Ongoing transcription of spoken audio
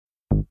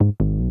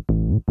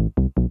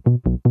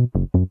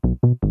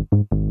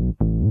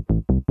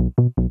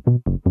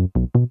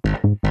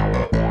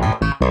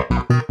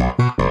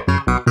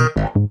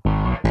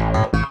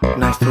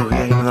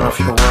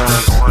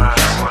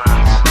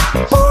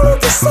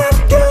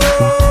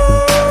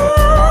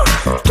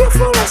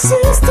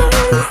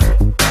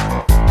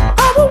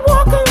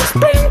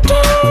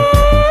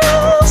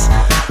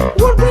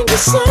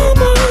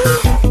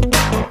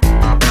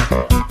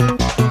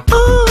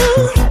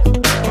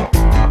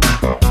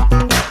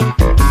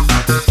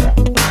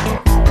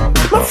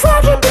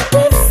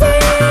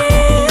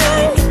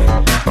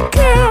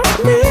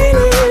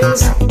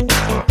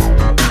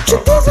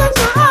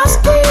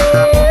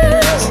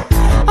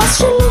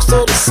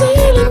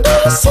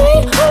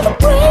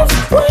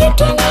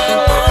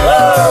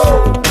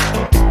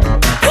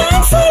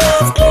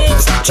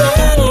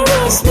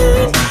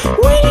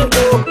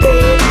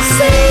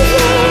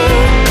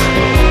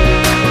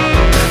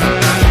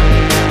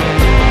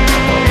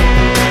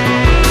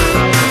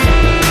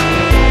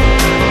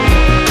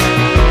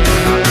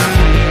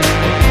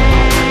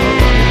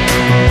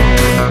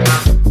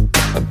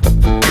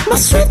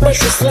sweet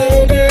precious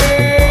lady,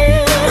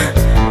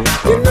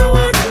 you know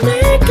how to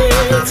make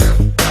it.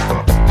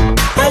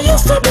 I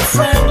used to be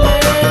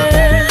friendly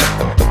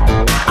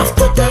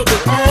after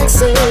taking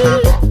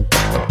exit.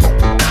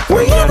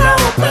 We in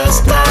our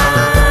best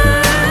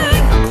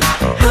time,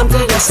 I'm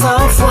taking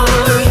soft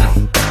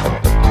wine,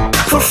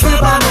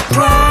 fulfilled by my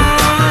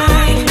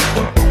pride.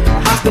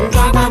 I've been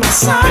dragged by my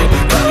side.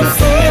 Can you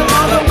feel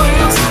all the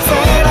wheels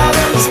fade out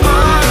in his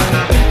mind?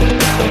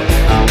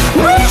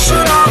 We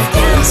should have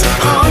danced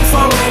on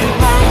for rain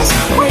lines.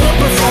 We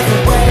before the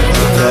way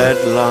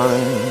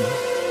deadline.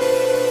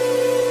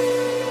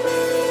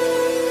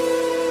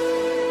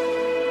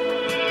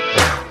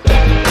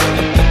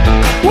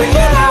 We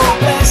in our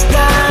best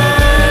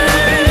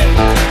time,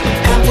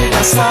 emptying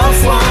our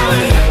soft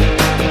wine,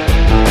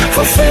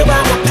 fulfilled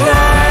by my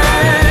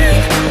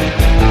pride.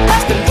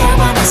 I've been down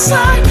by my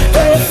side.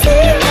 Do you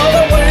feel all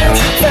the winds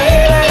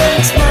fade out in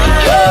his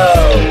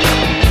mind?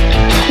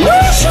 We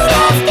should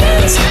have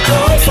danced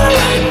on for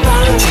rain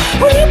lines.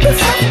 We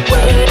before the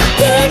way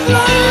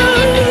deadline.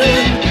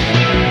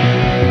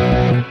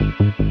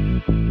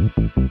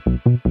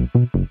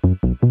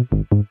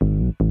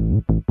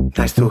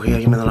 Nice to hear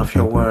you in the middle of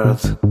your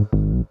words.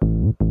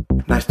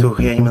 Nice to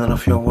hear you in the middle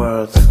of your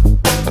words.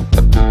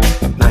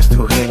 Nice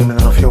to hear you in the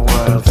middle of your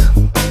words.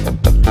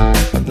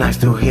 Nice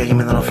to hear you in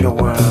the middle of your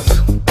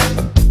words.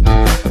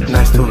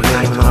 Nice to hear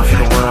you in the middle of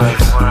your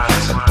words.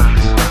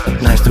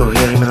 Nice to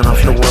hear you in the middle of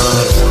your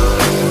words.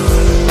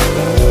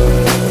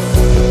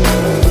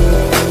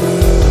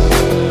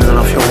 Middle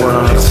of your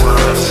words.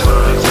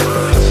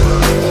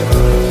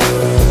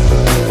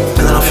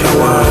 Middle of your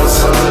words.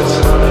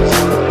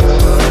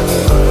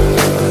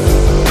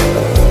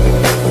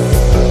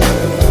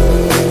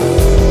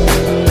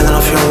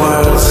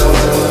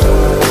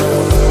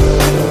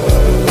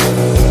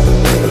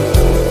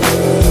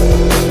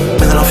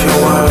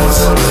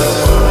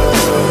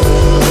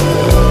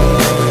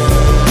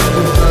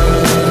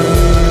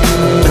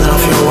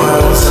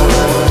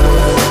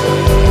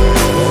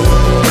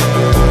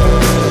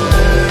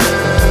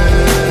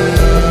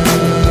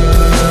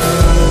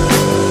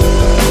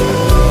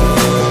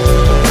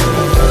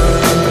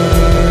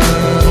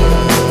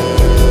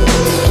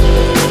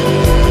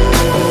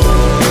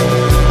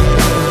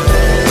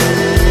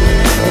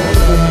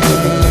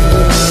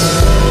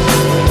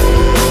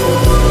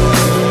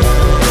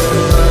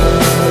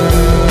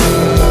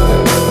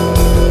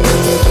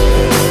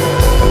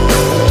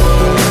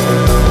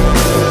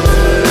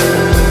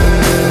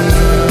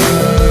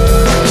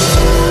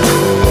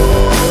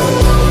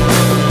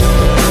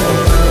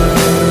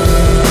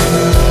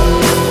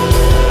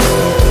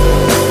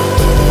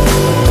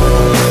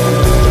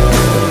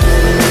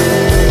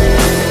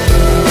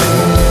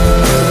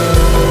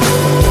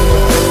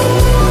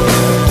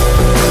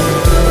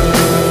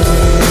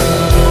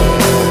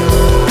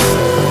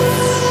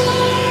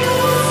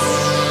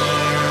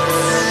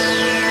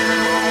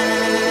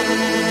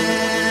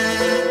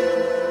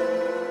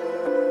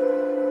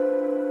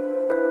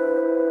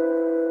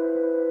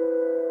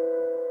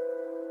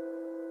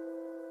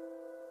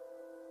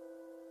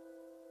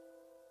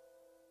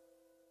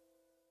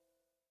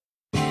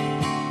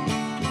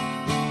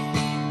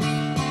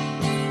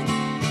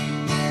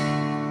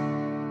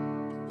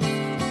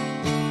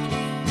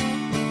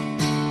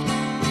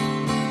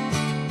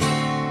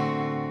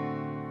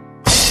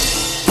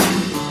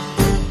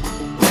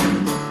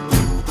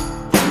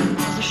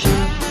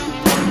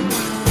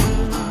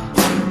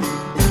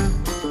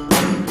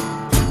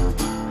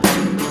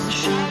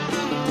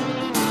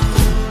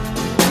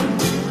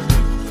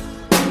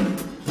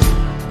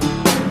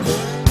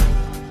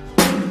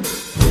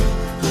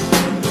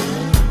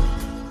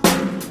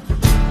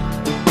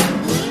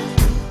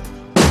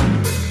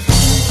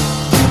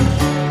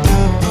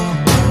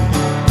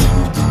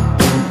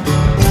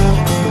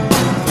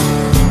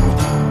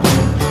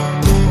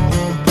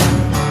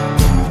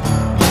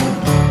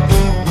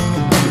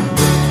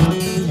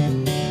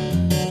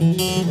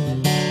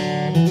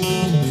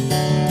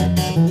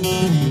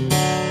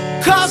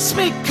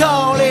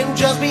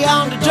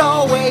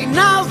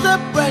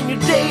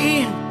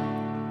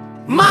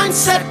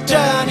 Mindset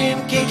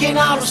turning, kicking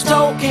out of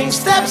stoking,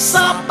 steps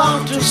up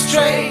onto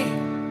stray.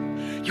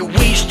 You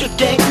wish to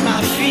take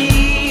my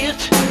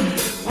feet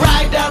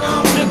right down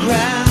on the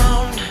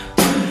ground,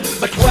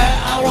 but where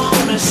I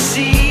wanna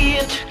see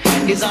it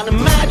is on the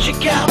magic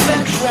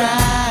carpet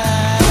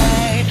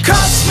ride.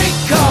 Cosmic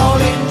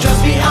calling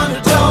just beyond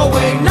the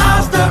doorway,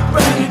 now's the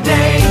brand new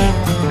day.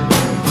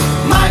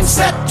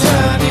 Mindset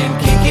turning,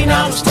 kicking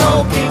out of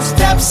stoking,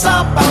 steps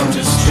up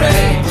onto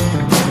stray.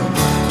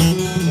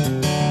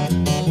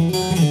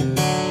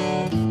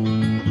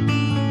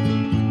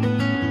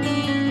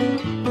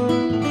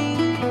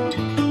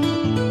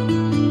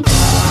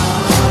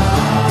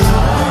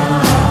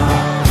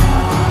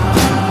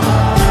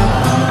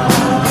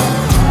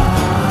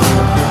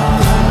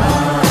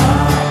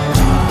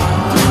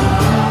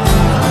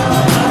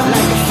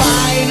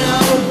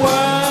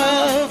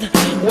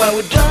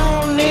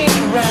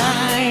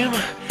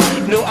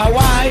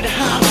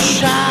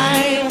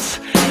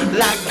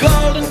 Like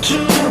golden to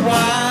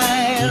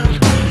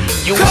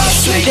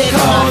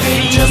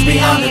calling just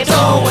beyond the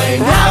doorway.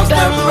 Now's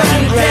the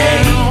brand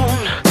rain.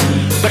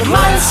 But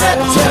mindset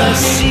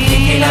turning,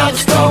 kicking out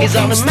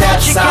stroking,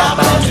 steps are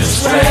about to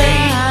stray.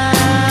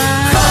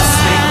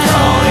 Cosmic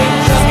calling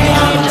just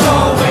beyond the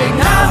doorway.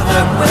 Now's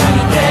the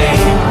brand day.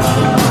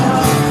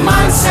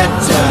 Mindset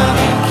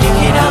turning,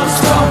 kicking out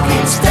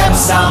stroking,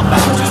 steps are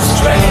about to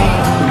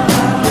stray.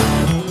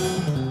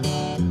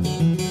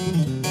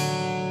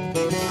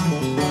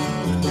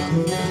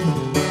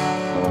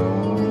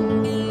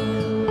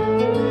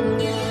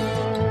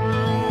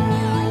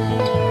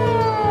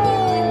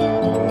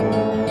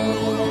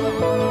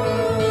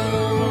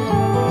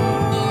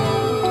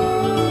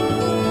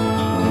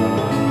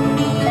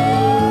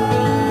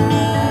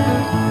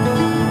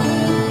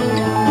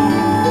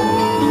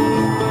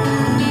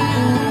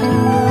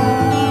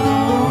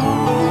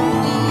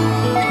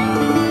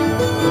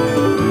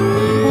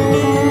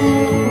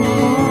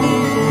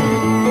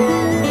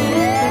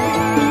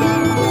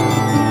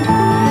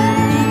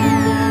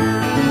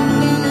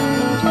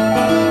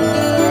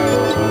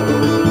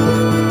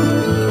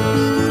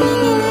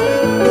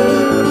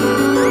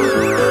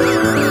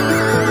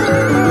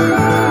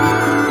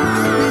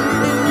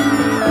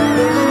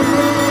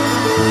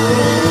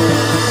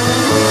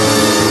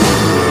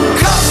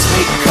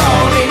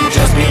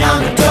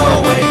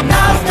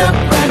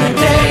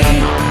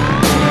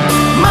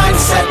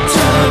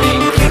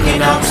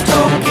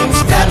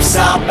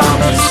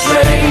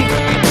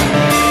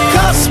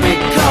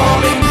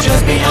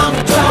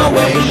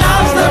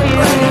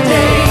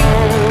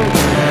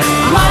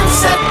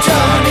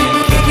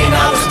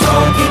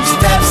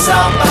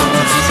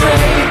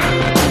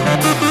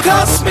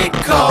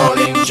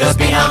 Just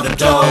beyond the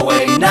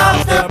doorway,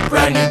 now's the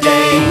brand new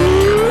day.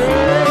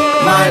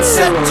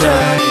 Mindset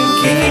turning,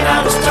 kicking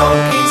out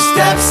stalking,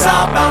 steps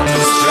are bound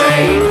to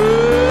stray.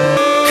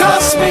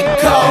 Cosmic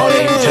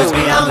calling, just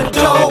beyond the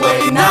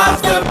doorway,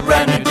 now's the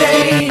brand new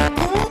day.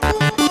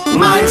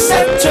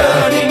 Mindset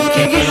turning,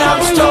 kicking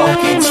out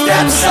stalking,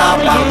 steps are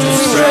bound to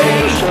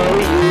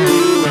stray.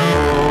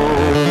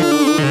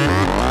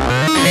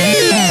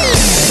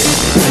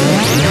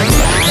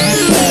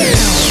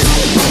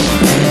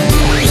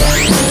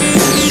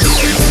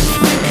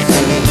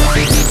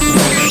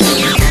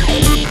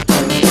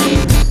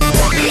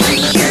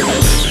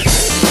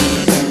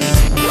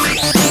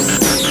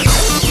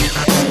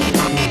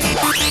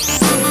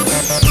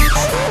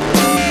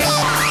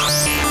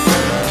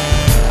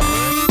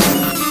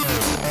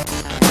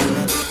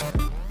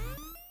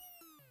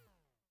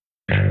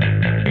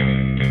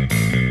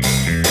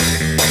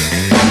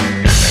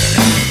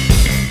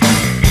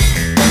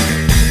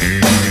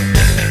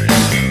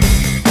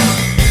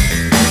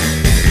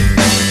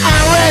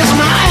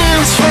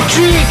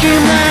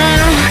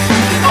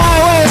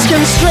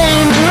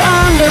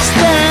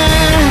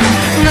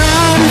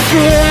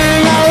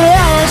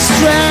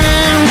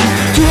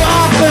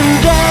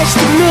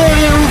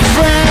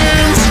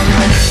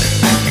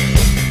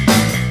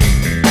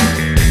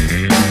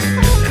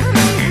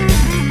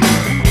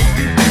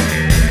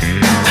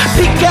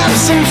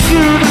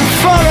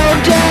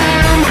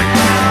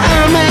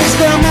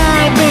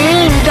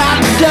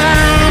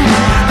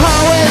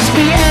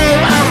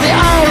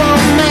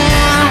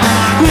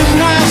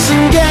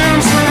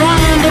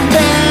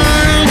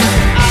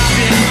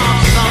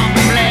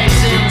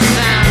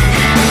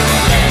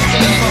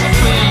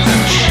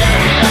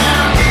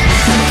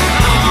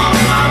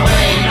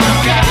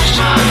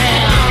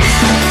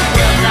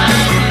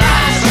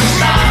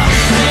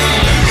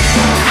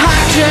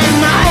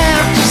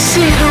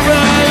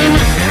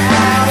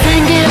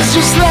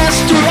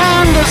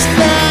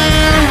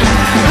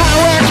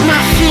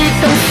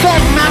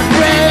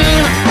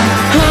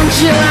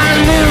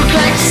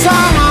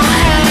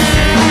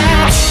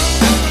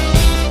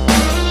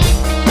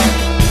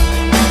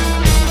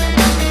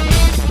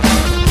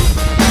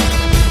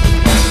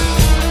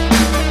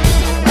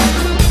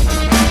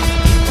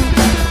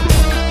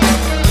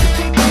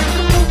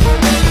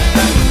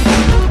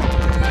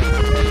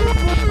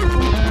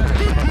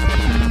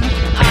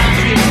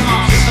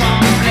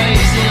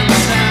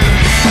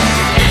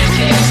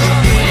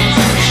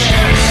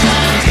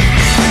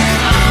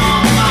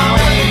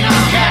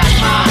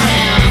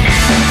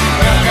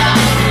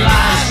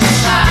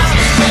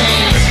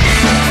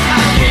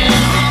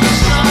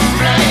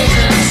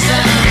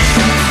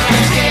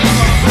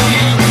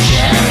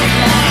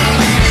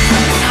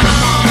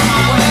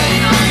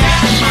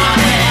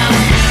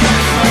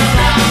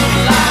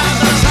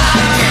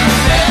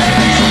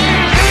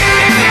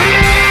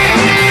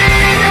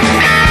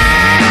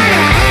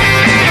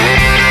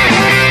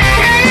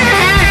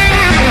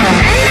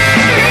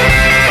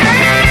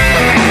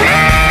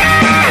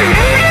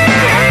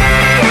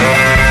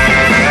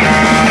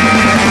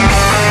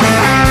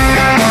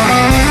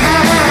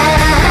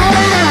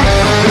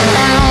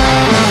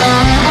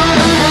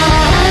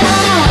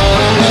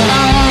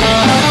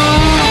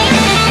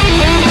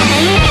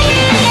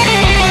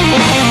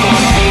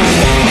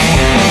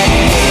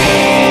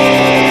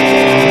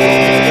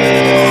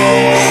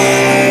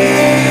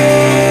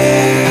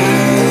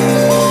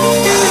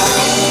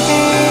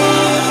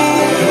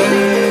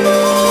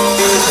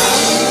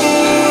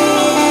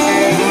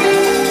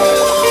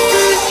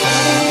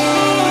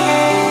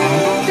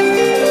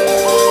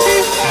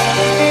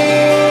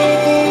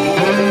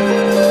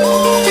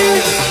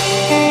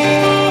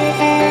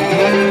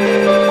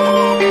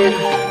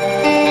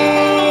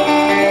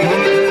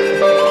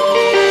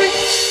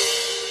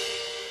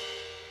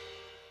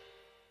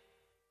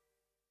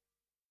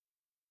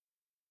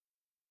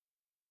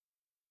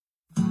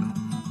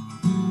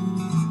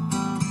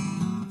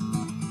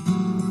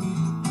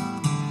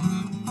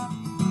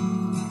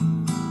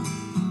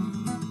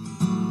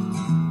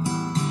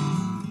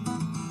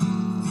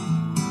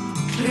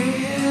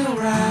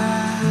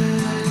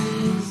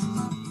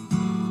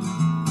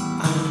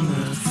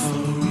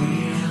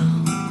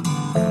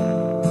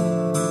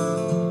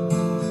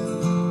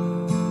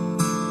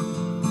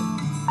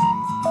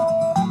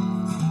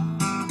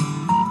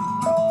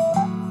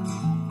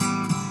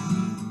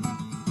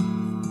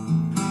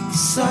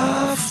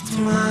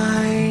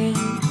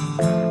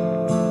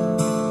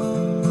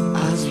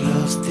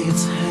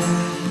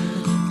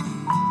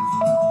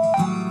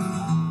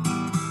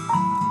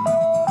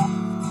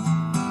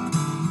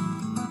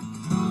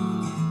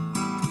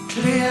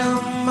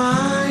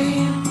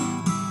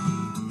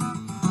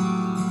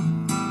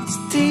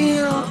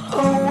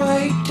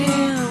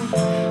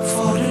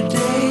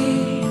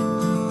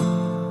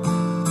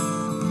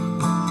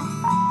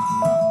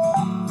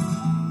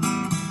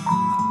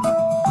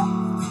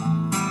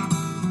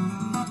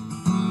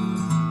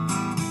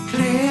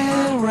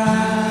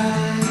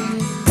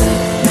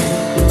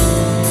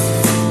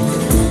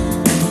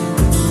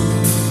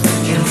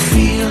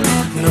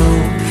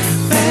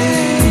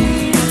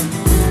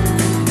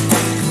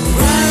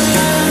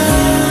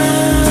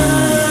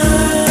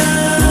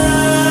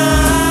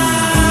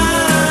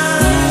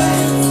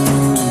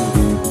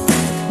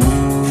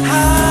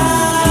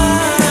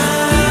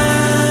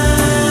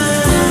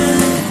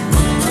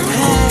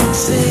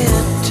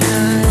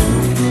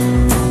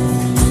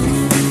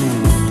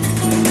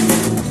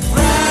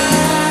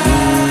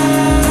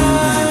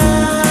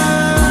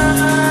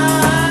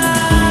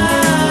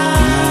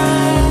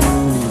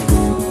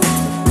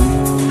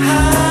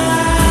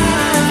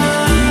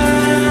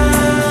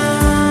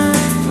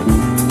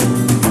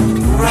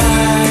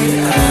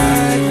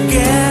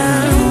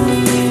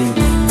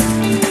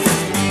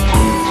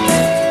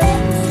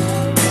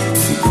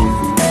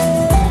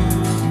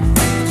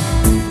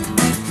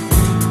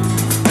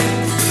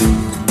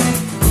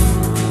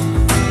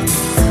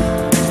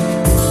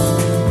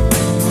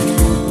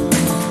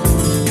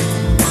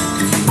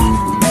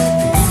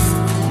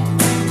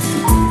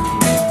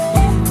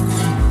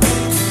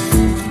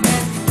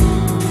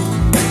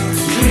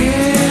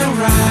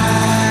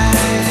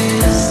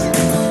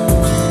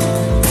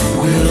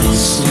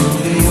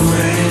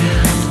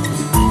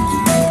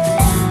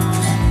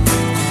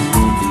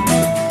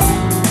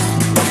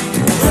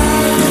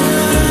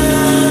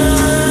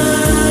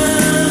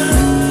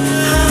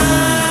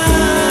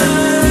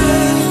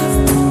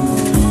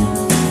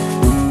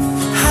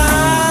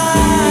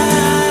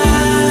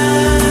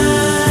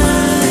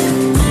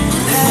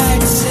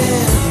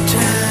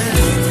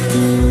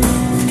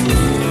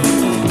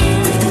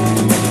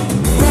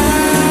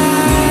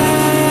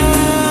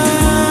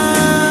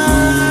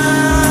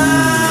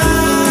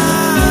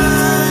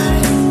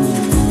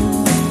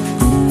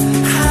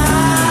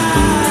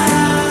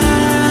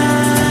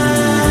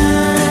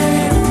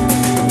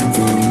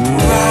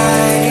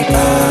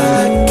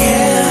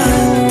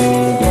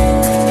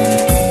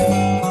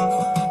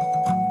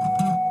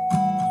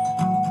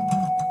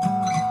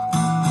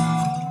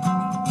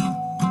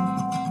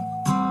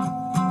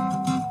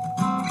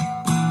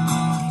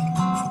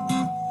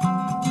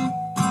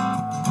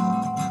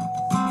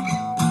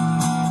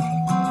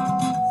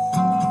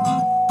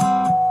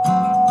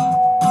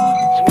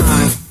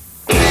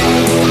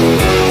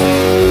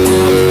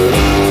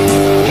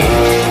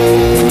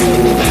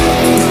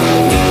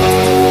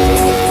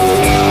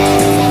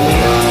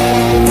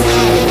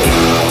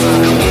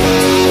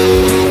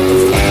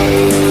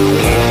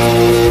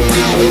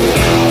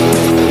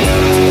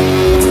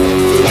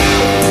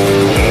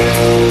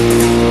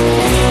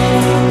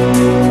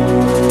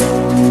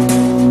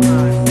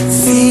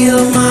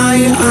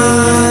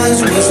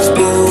 eyes with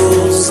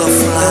spools of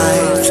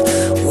light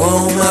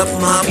warm up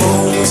my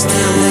bones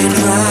till they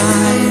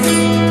dry.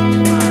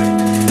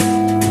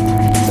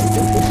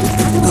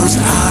 'Cause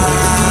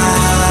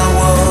I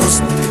was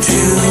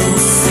too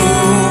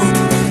full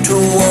to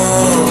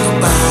walk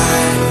by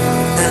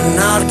and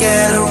not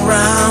get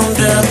around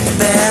a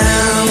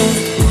bend.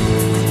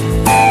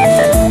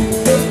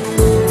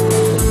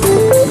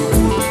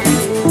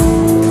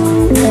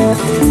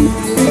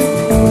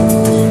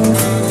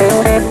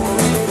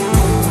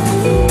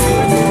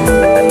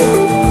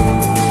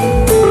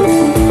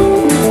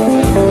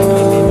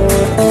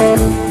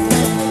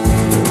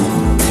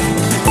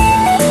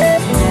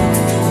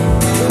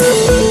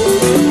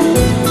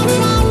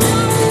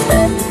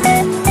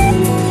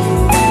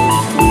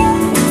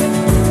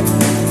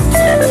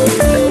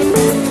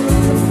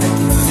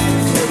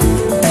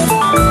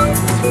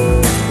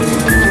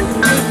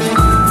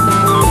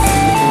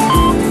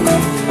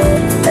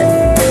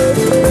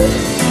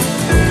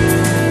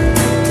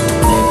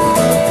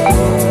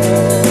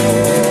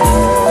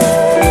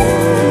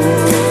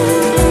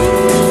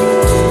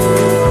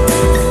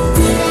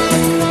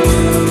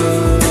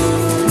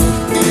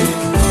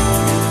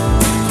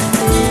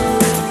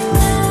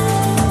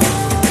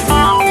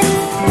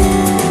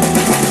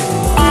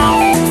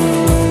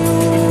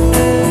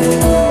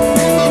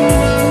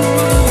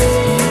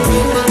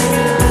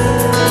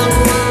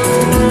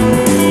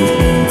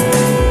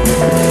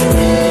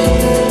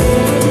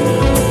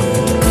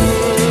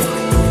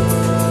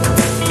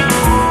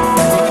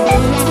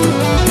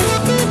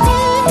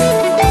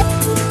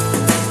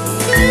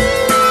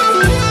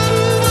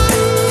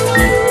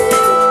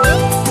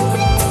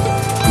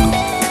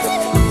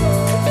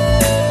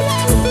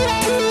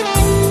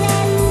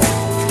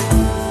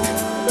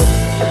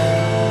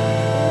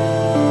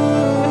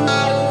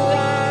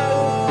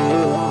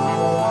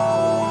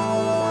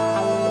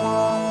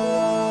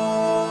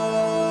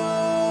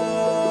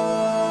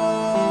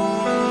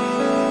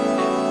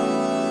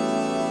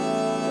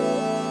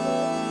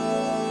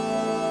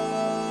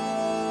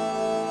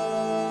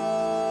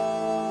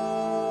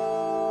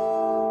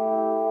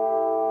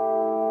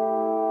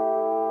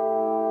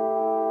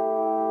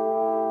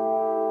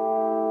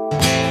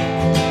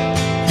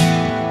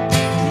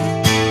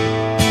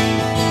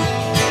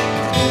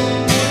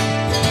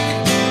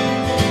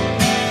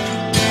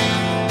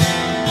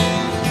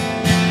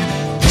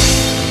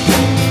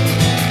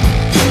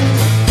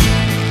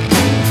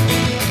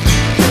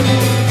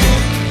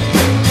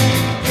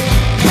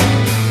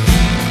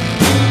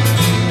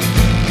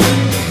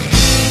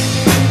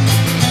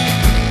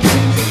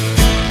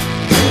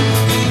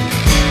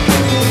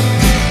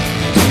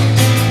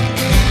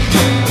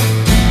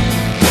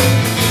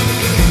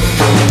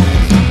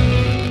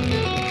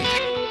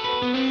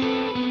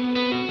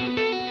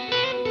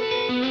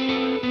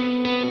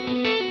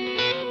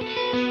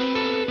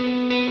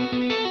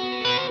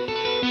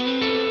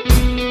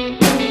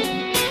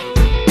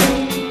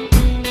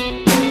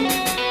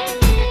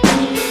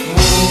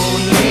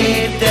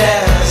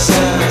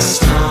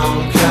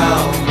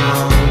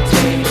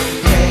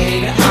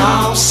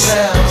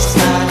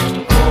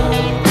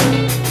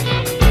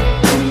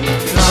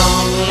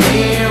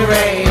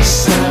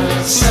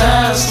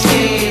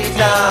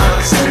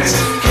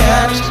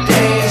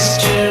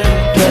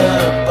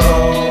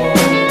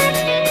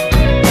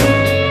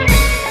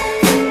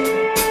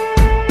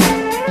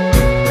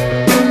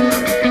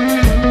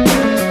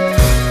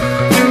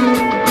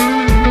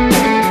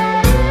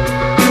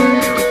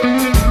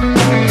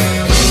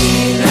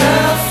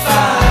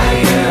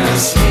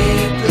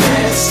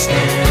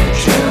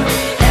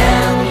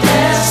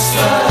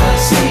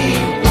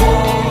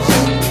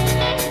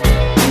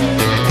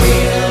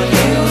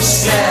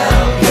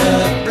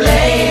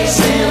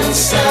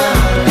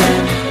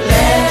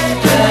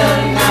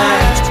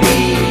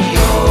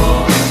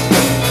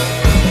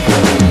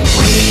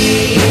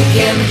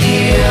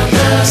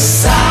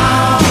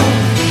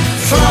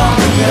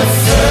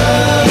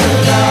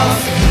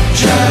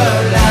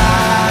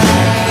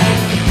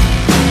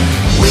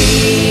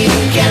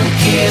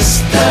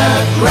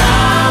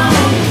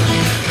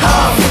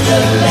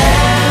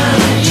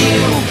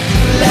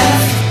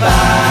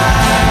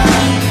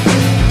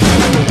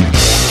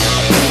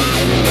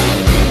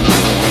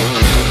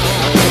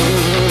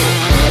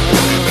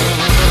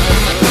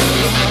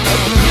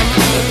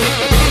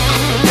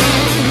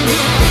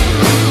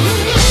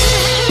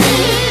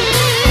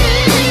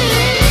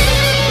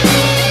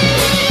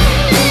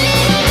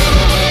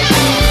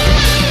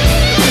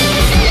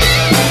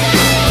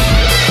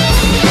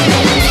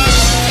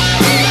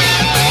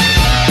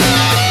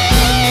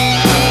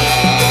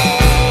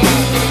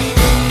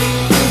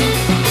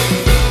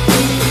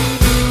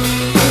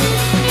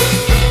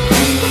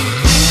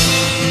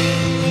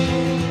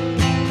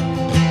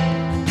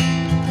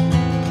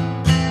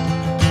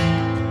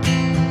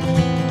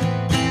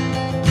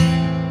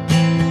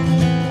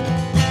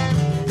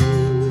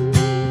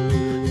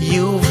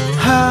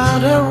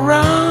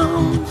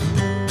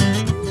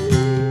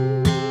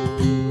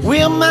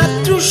 We're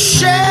meant to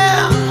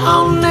share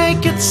our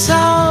naked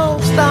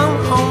souls down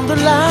on the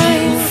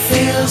line.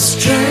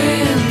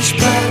 strange,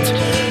 but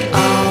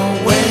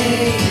our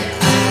way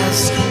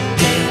has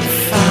been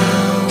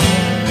found.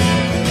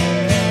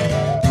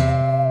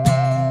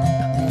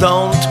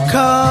 Don't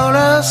call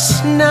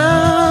us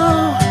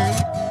now.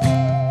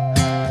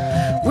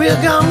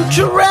 We're going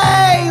to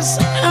raise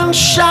and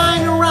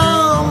shine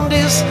around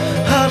this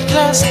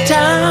heartless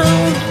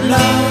town.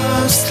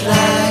 Lost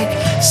like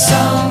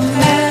some